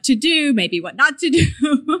trends, what to do, maybe what not to do.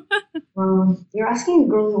 You're asking a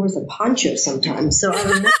girl who wears a poncho sometimes, so I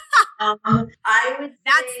don't know. I would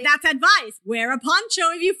say that's advice. Wear a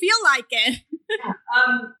poncho if you feel like it.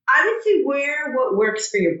 I would say wear what works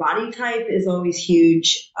for your body type is always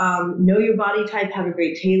huge. Know your body type, have a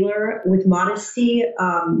great tailor. With modesty,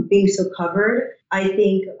 being so covered, I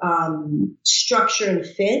think structure and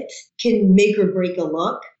fit can make or break a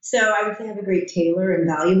look. So I would say have a great tailor and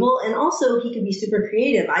valuable. And also he can be super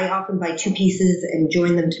creative. I often buy two pieces and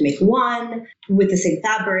join them to make one with the same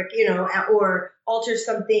fabric, or alter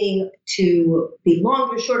something to be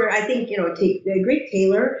longer, shorter. I think, take a great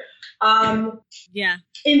tailor.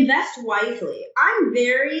 Invest wisely.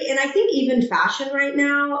 And I think even fashion right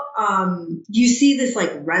now, you see this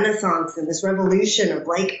like renaissance and this revolution of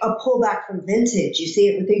like a pullback from vintage. You see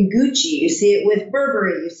it within Gucci. You see it with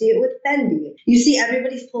Burberry. You see it with Fendi. You see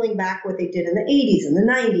everybody's pulling back what they did in the 80s and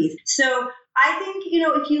the 90s. So I think,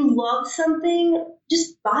 if you love something,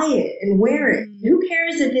 just buy it and wear it. Who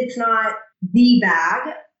cares if it's not the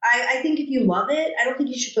bag? I think if you love it, I don't think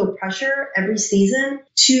you should feel pressure every season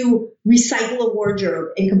to recycle a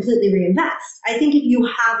wardrobe and completely reinvest. I think if you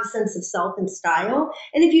have a sense of self and style,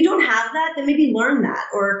 and if you don't have that, then maybe learn that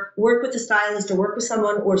or work with a stylist or work with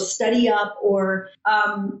someone or study up or,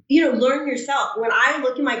 learn yourself. When I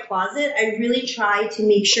look in my closet, I really try to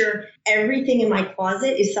make sure everything in my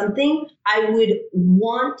closet is something I would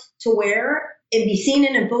want to wear and be seen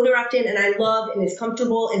in and photographed in and I love and is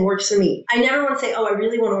comfortable and works for me. I never want to say, I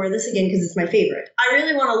really want to wear this again because it's my favorite. I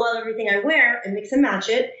really want to love everything I wear and mix and match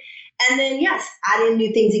it. And then, yes, add in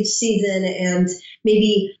new things each season and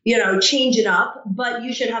maybe, change it up. But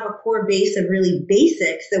you should have a core base of really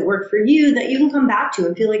basics that work for you that you can come back to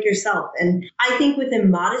and feel like yourself. And I think within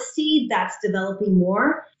modesty, that's developing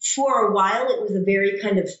more. For a while, it was a very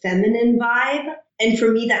kind of feminine vibe. And for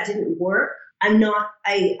me, that didn't work.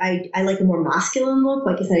 I like a more masculine look.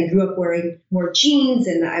 Like I said, I grew up wearing more jeans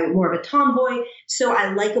and I'm more of a tomboy. So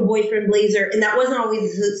I like a boyfriend blazer. And that wasn't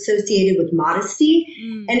always associated with modesty.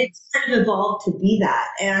 And it's kind of evolved to be that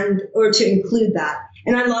or to include that.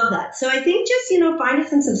 And I love that. So I think just, find a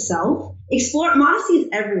sense of self. Explore. Modesty is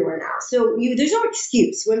everywhere now. So there's no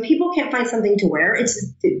excuse. When people can't find something to wear,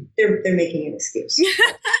 they're making an excuse.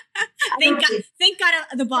 Think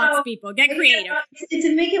out of the box, people. Get creative. It's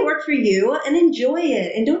to make it work for you and enjoy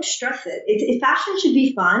it and don't stress it. Fashion should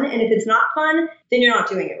be fun. And if it's not fun, then you're not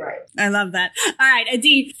doing it right. I love that. All right,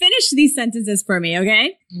 Adi, finish these sentences for me,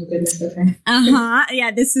 okay? Oh, goodness, okay.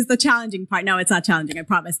 Yeah, this is the challenging part. No, it's not challenging, I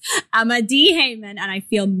promise. I'm Adi Heyman, and I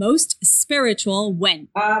feel most spiritual when?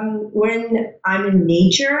 When I'm in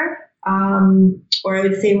nature, or I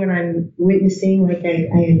would say when I'm witnessing, like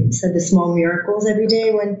I said, the small miracles every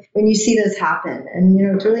day, when you see those happen. And,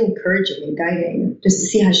 it's really encouraging and guiding just to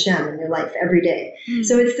see Hashem in your life every day.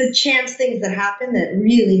 So it's the chance things that happen that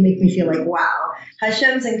really make me feel like, wow,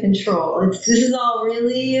 Hashem's in control. This is all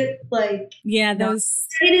really like,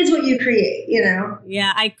 it is what you create,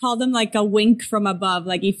 Yeah, I call them like a wink from above.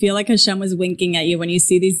 Like you feel like Hashem was winking at you when you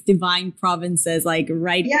see these divine provinces, like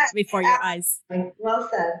before your eyes. Well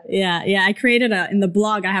said. Yeah. I created in the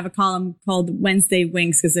blog, I have a column called Wednesday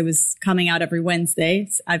Winks because it was coming out every Wednesday.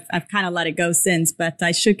 I've kind of let it go since, but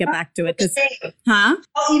I should get back to it. I'll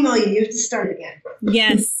email you. You have to start again.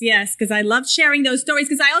 Yes, because I love sharing those stories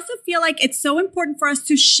because I also feel like it's so important for us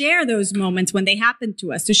to share those moments when they happen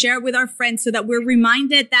to us, to share it with our friends so that we're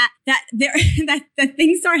reminded that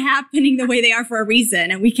things are happening the way they are for a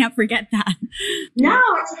reason and we can't forget that. No,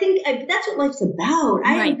 I think that's what life's about.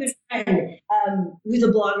 I have a good friend who's a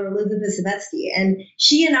blogger, Elizabeth Savetsky, and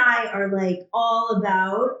she and I are like all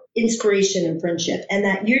about inspiration and friendship, and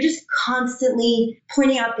that you're just constantly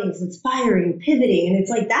pointing out things, inspiring, pivoting, and it's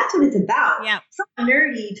like that's what it's about. Yeah, it's not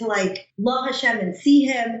nerdy to like love Hashem and see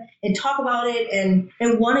Him and talk about it and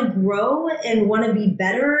want to grow and want to be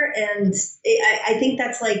better. And I think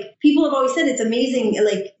that's like people have always said it's amazing.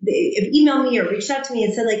 Like if emailed me or reached out to me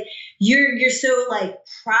and said like you're so like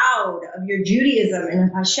proud of your Judaism and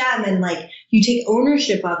of Hashem and like you take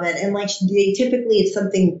ownership of it, and like typically it's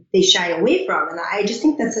something they shy away from, and I just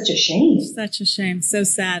think that's such a shame. Such a shame. So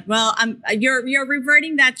sad. Well, you're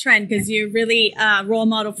reverting that trend because you're really a role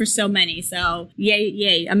model for so many. So yay,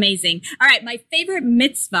 yay. Amazing. All right. My favorite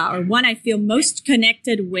mitzvah, or one I feel most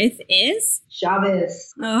connected with, is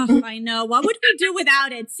Shabbos. Oh, I know. What would we do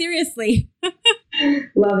without it? Seriously.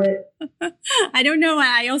 Love it. I don't know.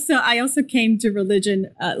 I also came to religion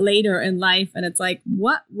later in life, and it's like,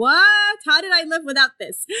 what? How did I live without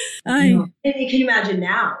this? And can you imagine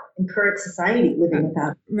now in current society living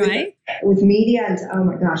without, right? With media and oh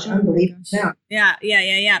my gosh, unbelievable. Yeah.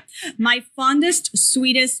 My fondest,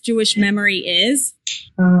 sweetest Jewish memory is.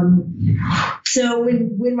 So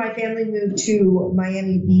when my family moved to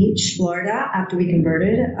Miami Beach, Florida, after we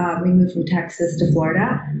converted, we moved from Texas to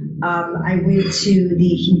Florida. I went to the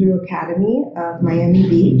Hebrew Academy of Miami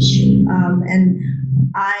Beach, and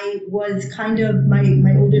I was kind of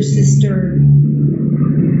my older sister.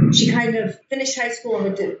 She kind of finished high school and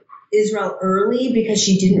went to Israel early because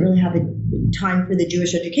she didn't really have the time for the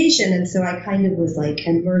Jewish education. And so I kind of was like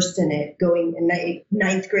immersed in it, going in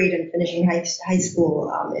ninth grade and finishing high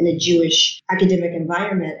school in a Jewish academic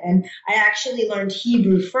environment. And I actually learned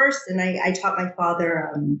Hebrew first, and I taught my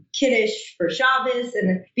father Kiddush for Shabbos.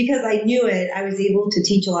 And because I knew it, I was able to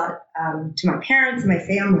teach a lot to my parents and my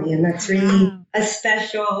family. And that's really a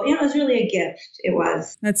special, it was really a gift. It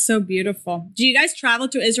was. That's so beautiful. Do you guys travel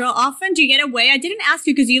to Israel often? Do you get away? I didn't ask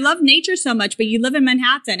you because you love nature so much, but you live in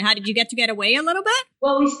Manhattan. How did you get away a little bit?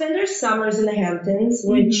 Well, we spend our summers in the Hamptons,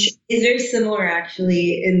 which is very similar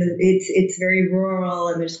actually. It's very rural,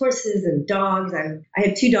 and there's horses and dogs. I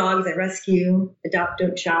have 2 dogs. I rescue, adopt,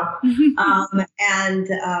 don't shop.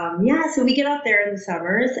 So we get out there in the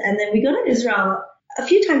summers, and then we go to Israel a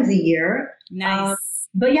few times a year. Nice.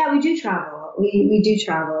 But yeah, we do travel. We do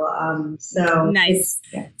travel. So nice.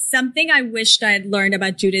 Something I wished I had learned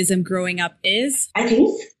about Judaism growing up is? I think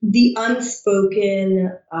it's the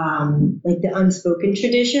unspoken, the unspoken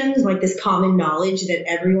traditions, like this common knowledge that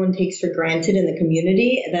everyone takes for granted in the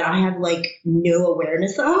community that I have like no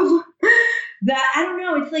awareness of. That I don't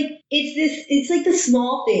know. It's like the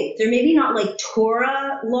small things. They're maybe not like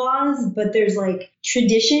Torah laws, but there's like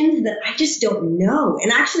traditions that I just don't know.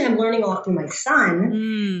 And actually, I'm learning a lot through my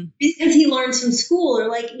son because he learns from school, or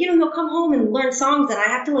like, he'll come home and learn songs and I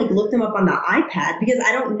have to like look them up on the iPad because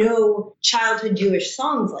I don't know childhood Jewish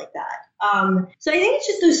songs like that. So I think it's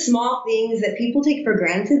just those small things that people take for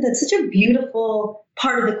granted. That's such a beautiful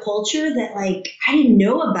part of the culture that like I didn't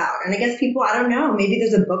know about. And I guess people, I don't know, maybe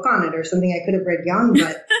there's a book on it or something I could have read young,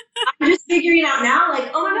 but I'm just figuring it out now. Like,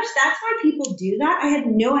 oh my gosh, that's why people do that. I had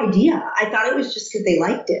no idea. I thought it was just because they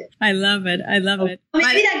liked it. I love it.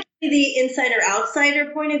 Maybe that gives me the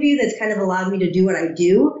insider-outsider point of view that's kind of allowed me to do what I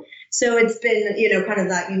do. So it's been, kind of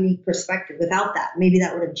that unique perspective. Without that, maybe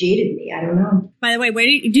that would have jaded me. I don't know. By the way,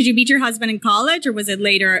 did you meet your husband in college, or was it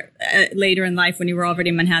later in life when you were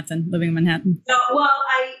already in Manhattan, living in Manhattan? No, well,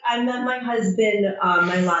 I met my husband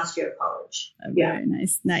my last year of college. Very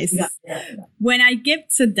nice. Yeah. When I give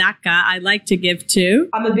tzedakah, I like to give to.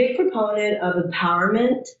 I'm a big proponent of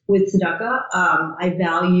empowerment with tzedakah. I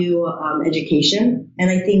value education, and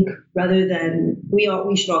I think rather than we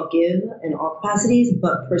should all give in all capacities,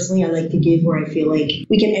 but personally I like to give where I feel like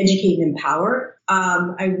we can educate and empower.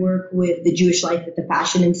 I work with the Jewish Life at the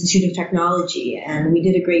Fashion Institute of Technology, and we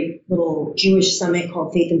did a great little Jewish summit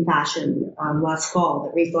called Faith in Fashion last fall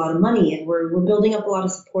that raised a lot of money, and we're building up a lot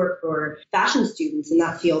of support for fashion students in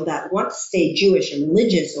that field that want to stay Jewish and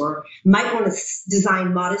religious, or might want to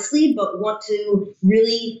design modestly but want to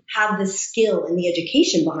really have the skill and the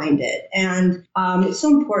education behind it. And it's so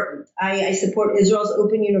important. I support Israel's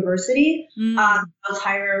Open University,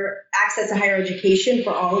 access to higher education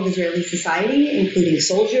for all of Israeli society, including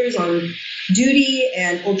soldiers on duty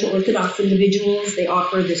and ultra-Orthodox individuals. They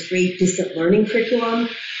offer this great distant learning curriculum.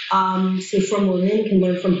 So from women can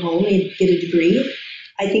learn from home and get a degree.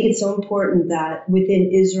 I think it's so important that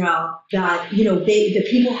within Israel that, the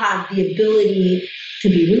people have the ability to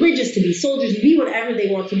be religious, to be soldiers, to be whatever they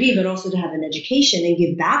want to be, but also to have an education and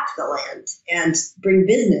give back to the land and bring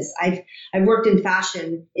business. I've worked in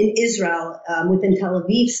fashion in Israel within Tel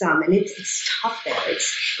Aviv some, and it's tough there.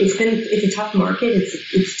 It's a tough market.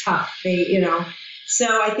 It's tough.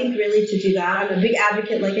 So I think really to do that, I'm a big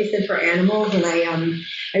advocate, like I said, for animals, and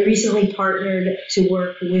I recently partnered to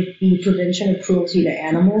work with the Prevention of Cruelty to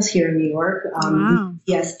Animals here in New York,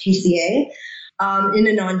 yes, PCA. In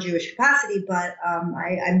a non-Jewish capacity, but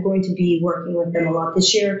I'm going to be working with them a lot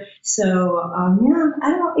this year. So I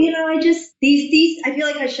feel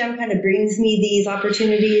like Hashem kind of brings me these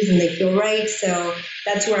opportunities and they feel right. So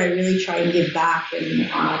that's where I really try and give back and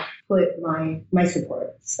put my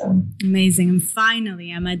support. So amazing. And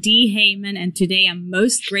finally, I'm Adi Heyman, and today I'm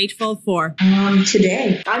most grateful for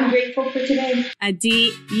today. I'm grateful for today.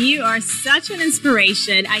 Adi, you are such an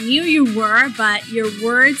inspiration. I knew you were, but your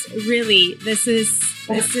words really, this is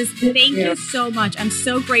thank you so much. I'm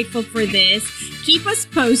so grateful for this. Keep us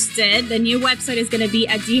posted. The new website is going to be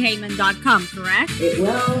adiheyman.com, correct? It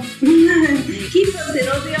will. Keep posted.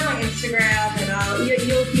 It'll be on my Instagram, and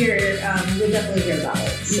you'll hear. You'll definitely hear about it.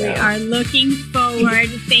 So. We are looking forward.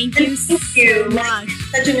 Thank you so much.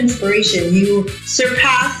 Such an inspiration. You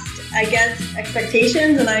surpassed, I guess,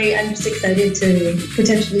 expectations, and I'm just excited to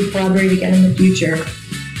potentially collaborate again in the future.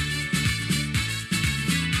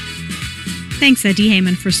 Thanks, Adi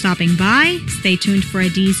Heyman, for stopping by. Stay tuned for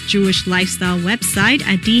Adi's Jewish lifestyle website,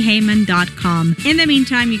 adiheyman.com. In the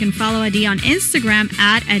meantime, you can follow Adi on Instagram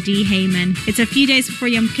at Adi Heyman. It's a few days before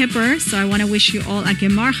Yom Kippur, so I want to wish you all a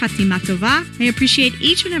Gemar Chatima Tova. I appreciate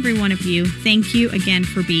each and every one of you. Thank you again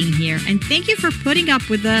for being here. And thank you for putting up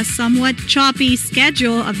with the somewhat choppy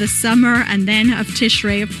schedule of the summer and then of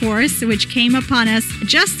Tishrei, of course, which came upon us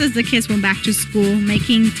just as the kids went back to school,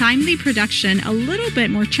 making timely production a little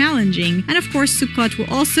bit more challenging. And of course, Sukkot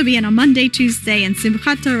will also be on a Monday, Tuesday, and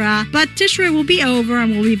Simchat Torah, but Tishrei will be over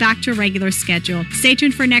and we'll be back to a regular schedule. Stay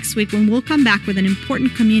tuned for next week when we'll come back with an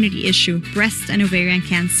important community issue, breast and ovarian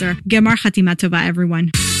cancer. Gemar Chatima Tova,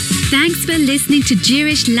 everyone. Thanks for listening to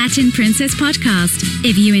Jewish Latin Princess Podcast.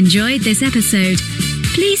 If you enjoyed this episode,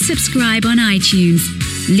 please subscribe on iTunes,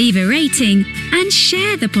 leave a rating, and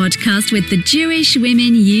share the podcast with the Jewish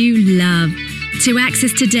women you love. To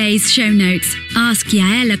access today's show notes, ask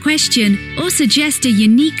Yael a question, or suggest a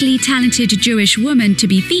uniquely talented Jewish woman to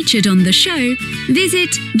be featured on the show, visit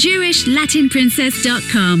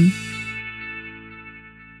JewishLatinPrincess.com.